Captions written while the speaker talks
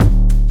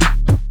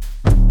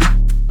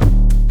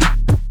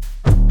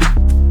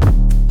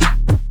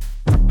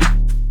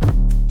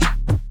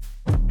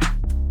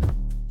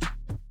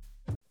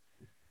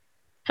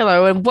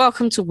Hello and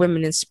welcome to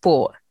Women in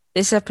Sport.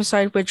 This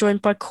episode, we're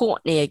joined by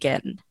Courtney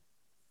again.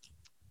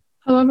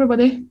 Hello,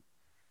 everybody.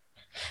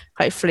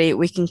 Hopefully,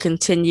 we can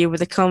continue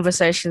with the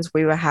conversations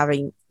we were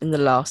having in the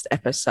last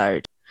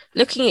episode.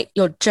 Looking at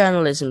your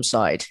journalism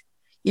side,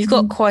 you've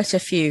got Mhm. quite a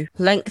few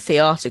lengthy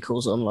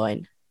articles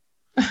online.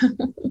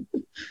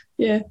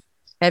 Yeah,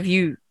 Have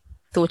you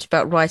thought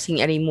about writing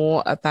any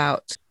more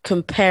about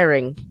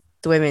comparing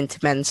the women to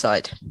men's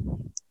side?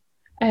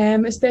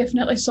 it's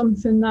definitely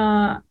something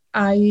that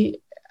I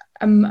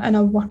am in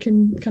a work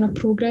in kind of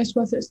progress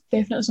with. It's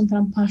definitely something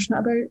I'm passionate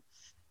about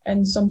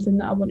and something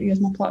that I want to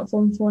use my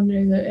platform for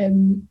now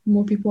that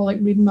more people are like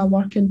reading my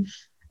work and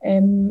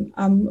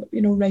I'm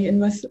writing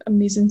with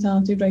amazing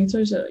talented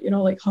writers at,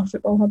 like Her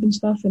Football Hub and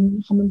stuff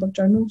and Hummingbird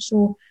Journal.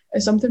 So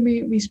it's something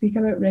we speak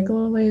about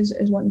regularly is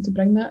wanting to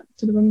bring that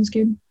to the women's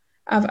game.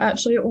 I've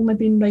actually only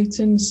been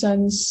writing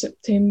since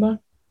September.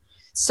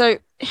 So,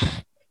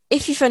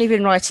 if you've only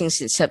been writing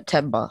since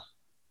September,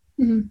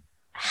 Mhm.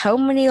 how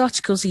many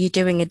articles are you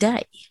doing a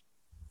day?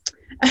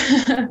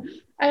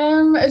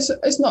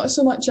 It's not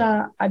so much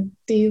a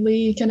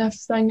daily kind of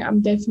thing. I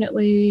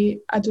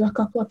do a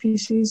couple of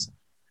pieces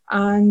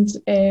and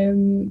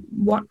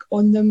work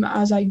on them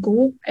as I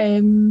go.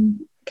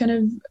 Kind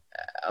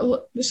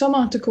of some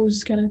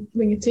articles kind of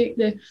when you take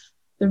the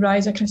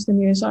Rise of Kristen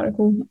Mewes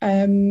article,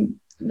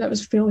 that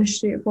was fairly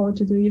straightforward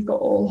to do. You've got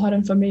all her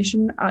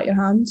information at your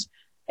hands.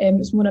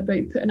 It's more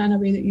about putting in a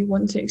way that you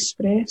want to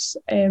express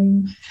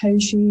how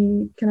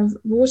she kind of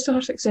rose to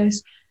her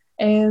success.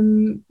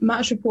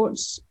 Match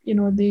reports,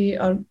 they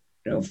are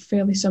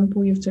fairly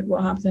simple. You've took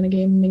what happened in a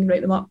game and then you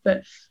write them up.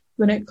 But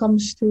when it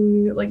comes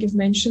to, like you've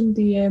mentioned,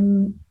 the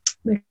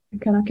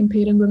kind of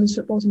comparing women's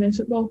football to men's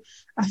football,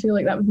 I feel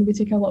like that would maybe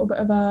take a little bit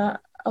of a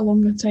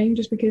longer time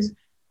just because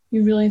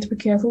you really need to be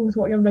careful with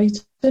what you're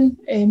writing.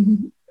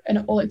 And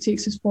all it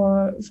takes is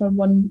for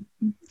one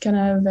kind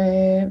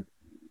of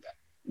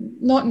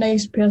not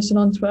nice person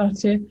on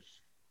Twitter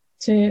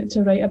to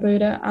write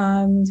about it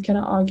and kind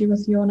of argue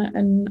with you on it.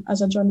 And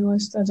as a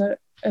journalist, as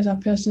a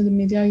person in the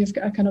media, you've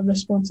got a kind of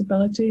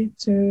responsibility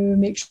to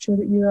make sure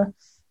that your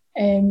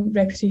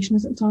reputation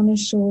isn't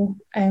tarnished. So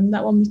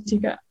that one would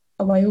take a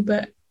while,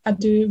 but I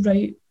do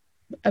write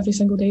every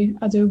single day.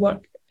 I do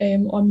work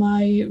on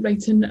my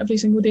writing every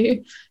single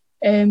day.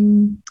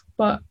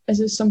 But is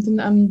it something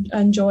that I'm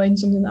enjoying,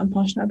 something that I'm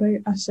passionate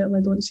about? I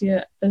certainly don't see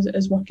it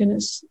as working.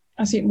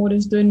 I see it more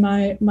as doing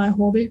my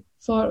hobby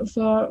for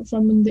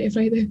from Monday to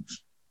Friday.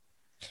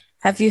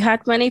 Have you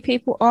had many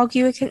people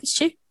argue against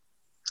you?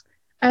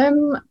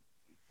 Um,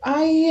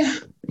 I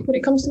when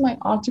it comes to my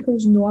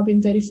articles, no, I've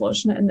been very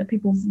fortunate in that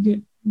people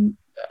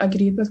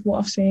agreed with what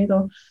I've said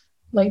or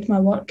liked my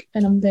work,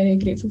 and I'm very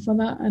grateful for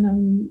that, and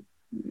I'm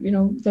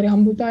very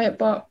humbled by it.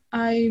 But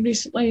I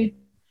recently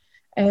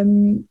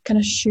kind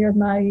of shared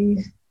my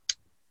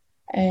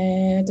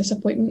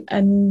disappointment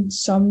in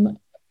some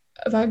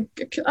of a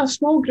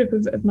small group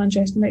of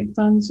Manchester United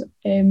fans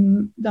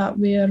that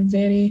were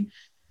very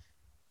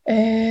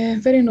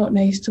not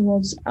nice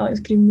towards Alex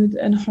Greenwood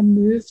and her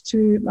move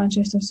to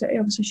Manchester City.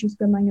 Obviously, she's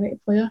been a Man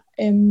United player,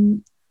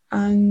 and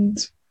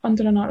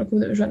under an article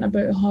that was written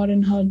about her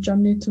and her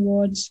journey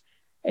towards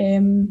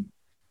kind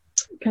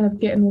of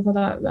getting over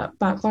that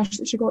backlash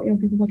that she got.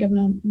 People were giving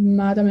her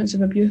mad amounts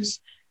of abuse.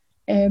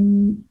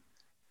 Um,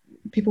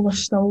 People were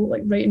still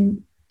like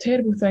writing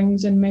terrible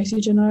things and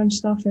messaging her and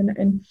stuff.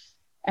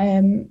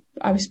 And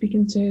I was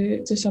speaking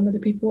to some of the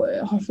people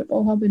at Her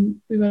Football Hub,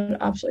 and we were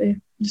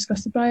absolutely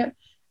disgusted by it.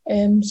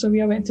 So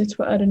we went to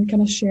Twitter and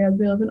kind of shared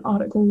relevant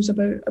articles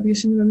about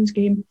abuse in the women's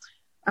game.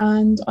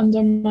 And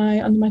under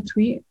my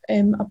tweet,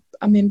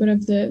 a member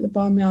of the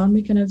Barmy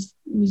Army kind of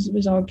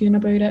was arguing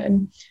about it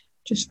and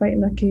just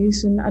fighting their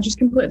case. And I just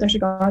completely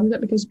disregarded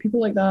it because people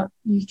like that,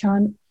 you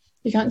can't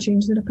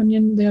change their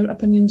opinion. Their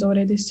opinion's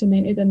already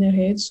cemented in their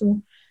head.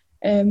 So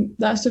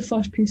that's the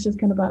first piece of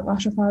kind of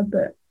backlash I've had,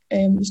 but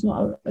it's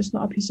not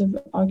a piece of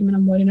argument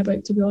I'm worrying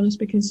about, to be honest,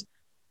 because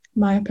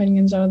my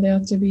opinions are there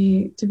to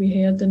be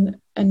heard, and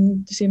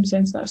in the same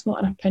sense that it's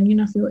not an opinion.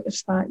 I feel like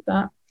it's fact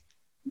that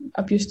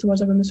abuse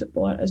towards a women's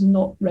footballer is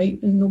not right,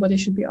 and nobody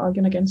should be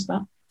arguing against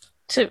that.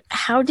 So,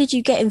 how did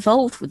you get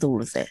involved with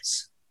all of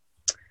this?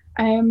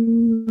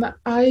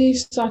 I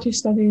started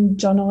studying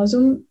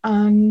journalism,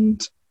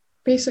 and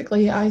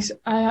basically, I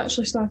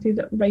actually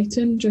started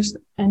writing just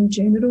in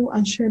general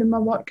and sharing my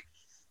work.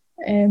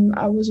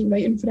 I wasn't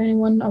writing for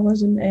anyone. I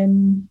wasn't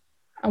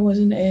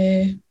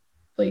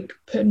like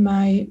putting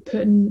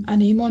a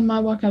name on my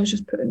work. I was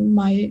just putting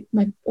my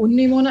own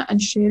name on it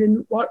and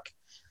sharing work.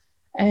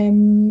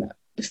 A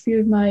few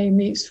of my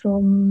mates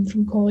from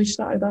college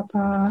started up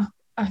a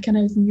kind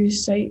of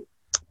news site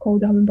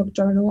called the Hummingbird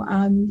Journal,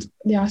 and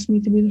they asked me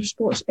to be their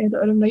sports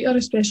editor and writer,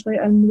 especially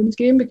in the women's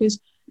game, because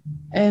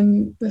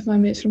with my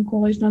mates from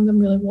college, none of them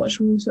really watched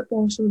women's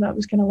football, so that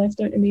was kind of left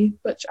out to me,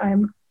 which I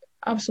am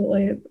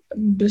absolutely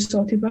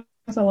besotted with.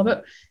 I love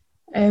it.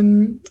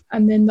 And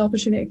then the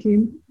opportunity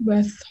came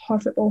with Her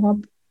Football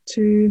Hub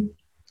to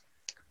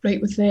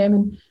write with them,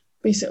 and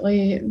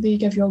basically they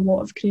give you a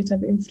lot of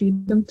creativity and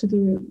freedom to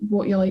do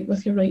what you like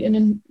with your writing,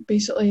 and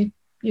basically,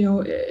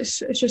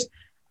 it's just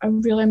a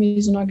really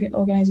amazing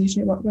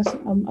organisation to work with.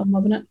 I'm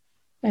loving it.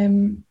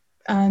 And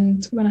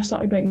when I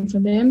started writing for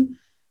them,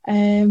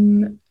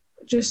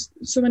 just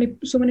so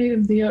many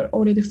of their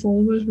already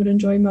followers were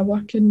enjoying my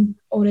work and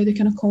already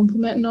kind of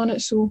complimenting on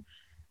it. So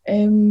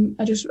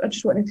I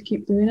just wanted to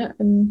keep doing it,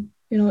 and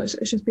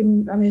it's just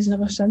been amazing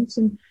ever since.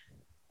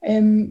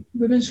 And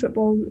women's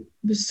football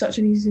was such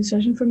an easy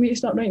decision for me to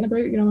start writing about.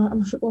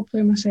 I'm a football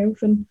player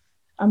myself, and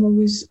I'm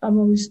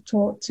always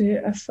taught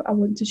to, if I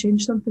want to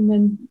change something,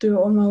 then do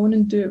it on my own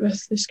and do it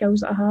with the skills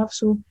that I have.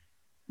 So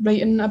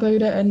writing about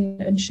it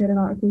and sharing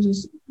articles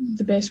is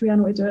the best way I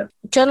know to do it.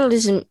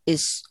 Journalism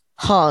is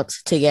hard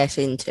to get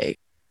into.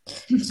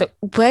 So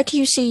where do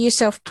you see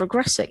yourself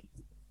progressing?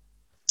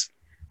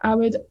 I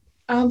would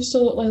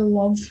absolutely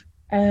love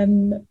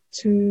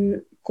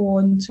to go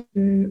on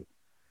to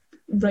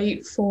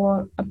write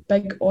for a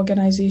big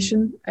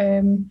organisation.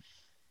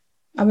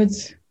 I would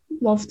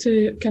love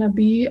to kind of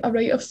be a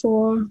writer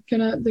for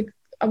kind of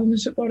a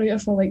women's football writer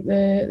for like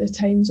the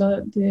Times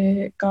or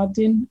the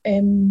Guardian,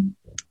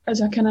 as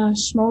a kind of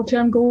small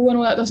term goal. I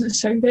know that doesn't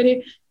sound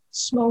very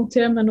small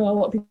term. I know a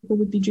lot of people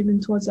would be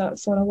dreaming towards that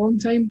for a long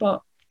time,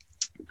 but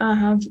I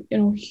have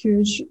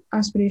huge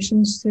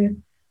aspirations to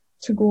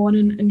go on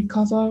and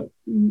cover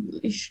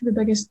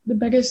the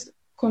biggest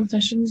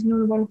competitions.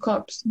 The World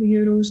Cups, the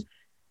Euros,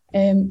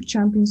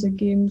 Champions League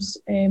games,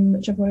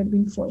 which I've already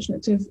been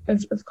fortunate to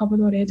have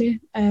covered already.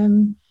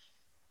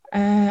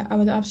 I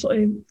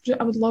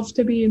would love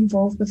to be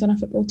involved within a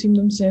football team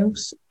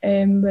themselves,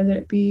 whether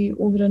it be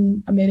over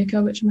in America,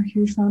 which I'm a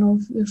huge fan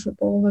of, the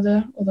football over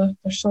there, or their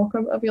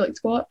soccer, whatever you like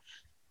to call it,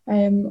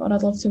 or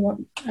I'd love to work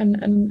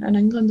in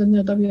England in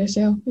the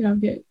WSL. I've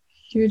got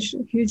huge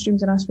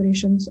dreams and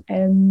aspirations,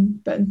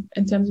 but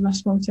in terms of my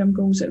small term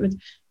goals, it would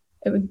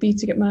be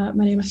to get my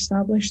name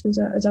established as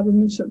a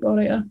women's football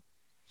writer.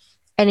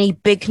 Any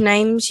big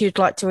names you'd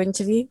like to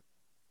interview?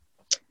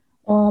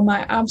 Oh,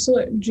 my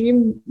absolute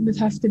dream would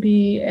have to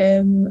be,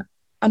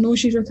 I know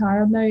she's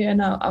retired now,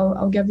 and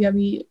I'll give you a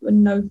wee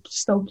now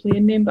still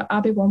playing name, but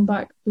Abby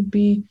Wambach would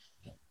be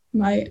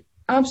my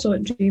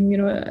absolute dream.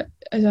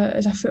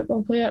 As a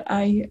football player,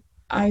 I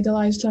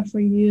idolised her for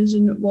years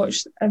and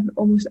watched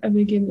almost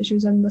every game that she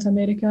was in with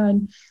America,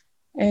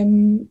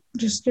 and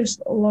just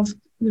loved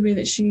the way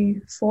that she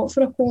fought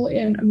for equality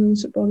in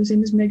women's football, the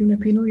same as Megan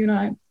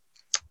Rapinoe.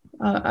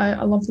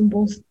 I love them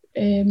both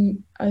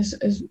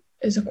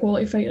as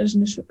equality fighters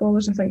and as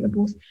footballers. I think they're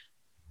both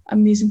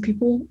amazing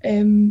people.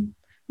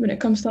 When it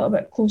comes to a little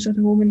bit closer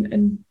to home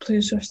and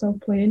players who are still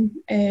playing,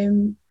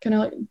 kind of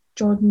like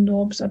Jordan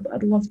Nobbs,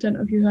 I'd love to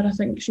interview her. I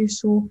think she's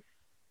so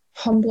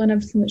humble in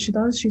everything that she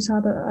does. She's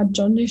had a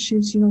journey.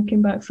 She's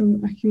came back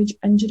from a huge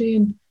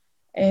injury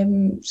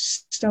and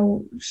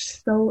still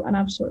an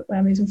absolutely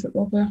amazing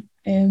football player.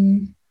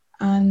 And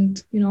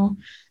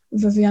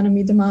Vivianne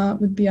Miedema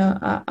would be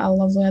a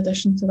lovely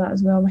addition to that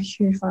as well. I'm a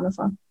huge fan of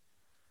her.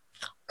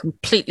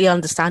 Completely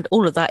understand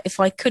all of that. If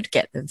I could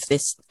get them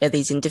for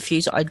these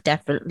interviews, I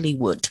definitely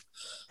would.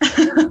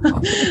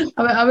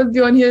 I would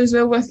be on here as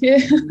well with you.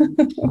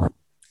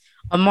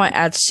 I might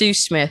add Sue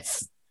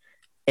Smith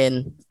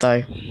in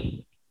though.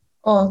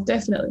 Oh,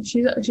 definitely.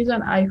 She's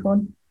an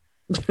icon.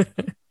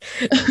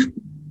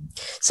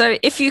 So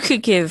if you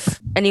could give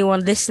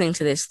anyone listening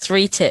to this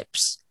 3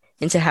 tips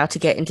into how to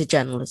get into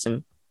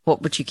journalism,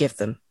 what would you give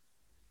them?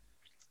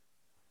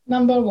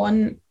 Number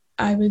 1,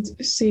 I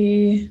would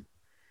say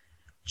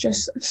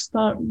just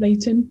start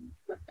writing.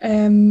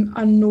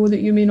 I know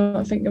that you may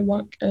not think your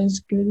work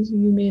is good.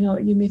 You may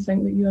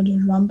think that you are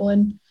just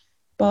rambling,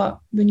 but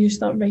when you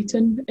start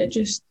writing, it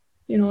just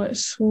it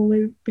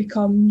slowly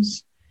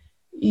becomes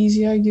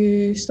easier.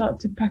 You start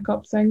to pick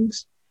up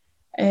things,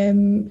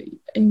 and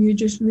you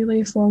just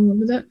really fall in love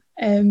with it.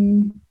 I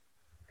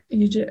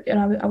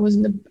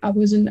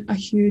wasn't a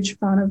huge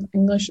fan of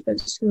English at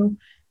school.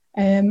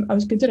 I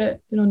was good at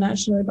it,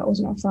 naturally, but I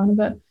wasn't a fan of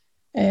it.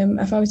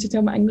 If I was to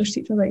tell my English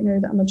teacher right now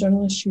that I'm a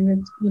journalist, she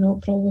would,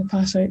 probably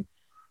pass out.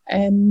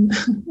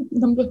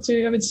 Number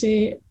 2, I would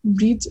say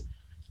read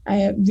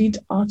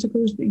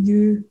articles that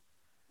you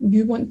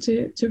want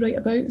to write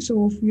about.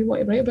 So if you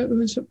want to write about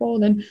women's football,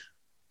 then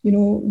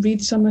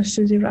read some of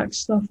Susie Rack's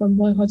stuff on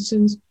Molly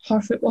Hudson's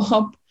Her Football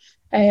Hub.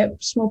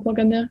 Small plug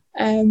in there.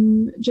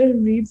 Just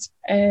read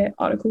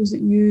articles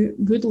that you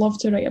would love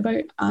to write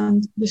about,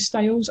 and the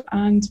styles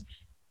and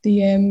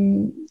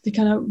the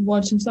kind of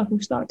words and stuff will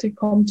start to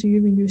come to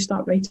you when you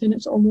start writing.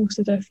 It's almost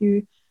as if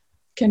you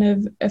kind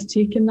of have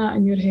taken that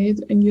in your head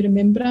and you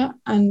remember it,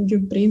 and your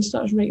brain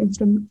starts writing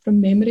from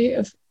memory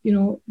of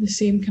the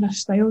same kind of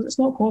styles. It's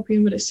not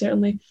copying, but it's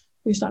certainly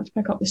you start to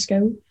pick up the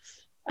skill.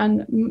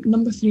 And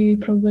number 3,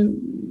 probably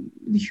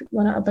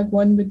a big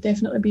one would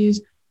definitely be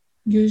is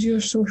use your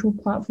social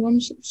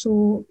platforms.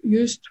 So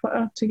use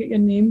Twitter to get your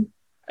name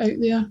out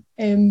there.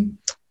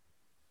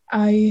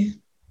 I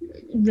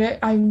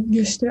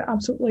used to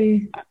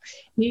absolutely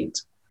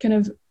hate kind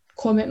of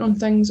commenting on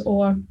things,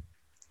 or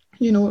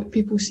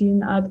people seeing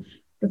that I'd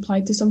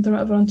replied to something or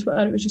whatever on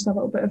Twitter. It was just a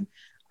little bit of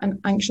an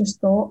anxious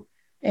thought.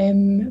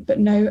 But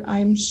now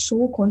I'm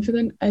so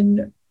confident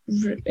in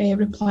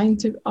replying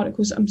to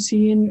articles that I'm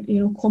seeing,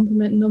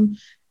 complimenting them.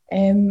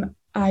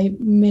 I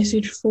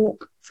message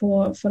folk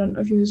for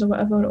interviews or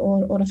whatever,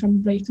 or if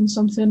I'm writing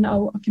something, I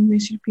can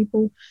message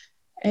people,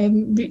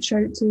 reach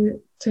out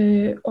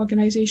to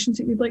organisations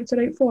that you'd like to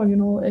write for.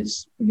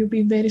 You'll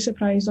be very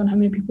surprised on how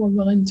many people are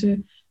willing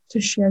to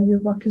share your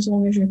work as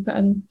long as you put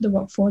in the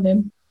work for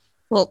them.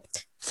 Well,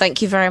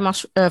 thank you very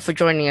much for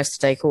joining us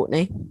today,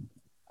 Courtney.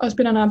 It's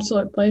been an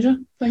absolute pleasure.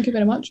 Thank you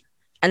very much.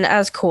 And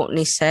as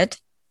Courtney said,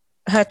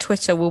 her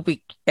Twitter will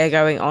be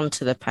going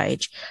onto the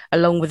page,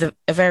 along with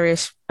a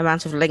various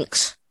amount of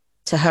links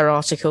to her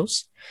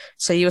articles.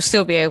 So you'll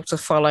still be able to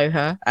follow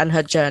her and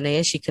her journey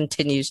as she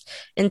continues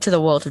into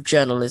the world of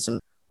journalism.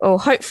 Or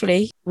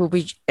hopefully we'll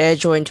be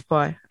joined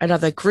by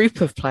another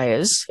group of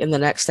players in the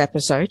next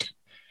episode.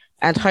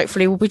 And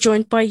hopefully we'll be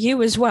joined by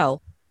you as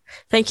well.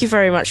 Thank you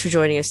very much for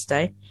joining us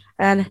today,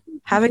 and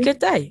have a good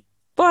day.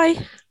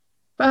 Bye.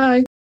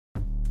 Bye.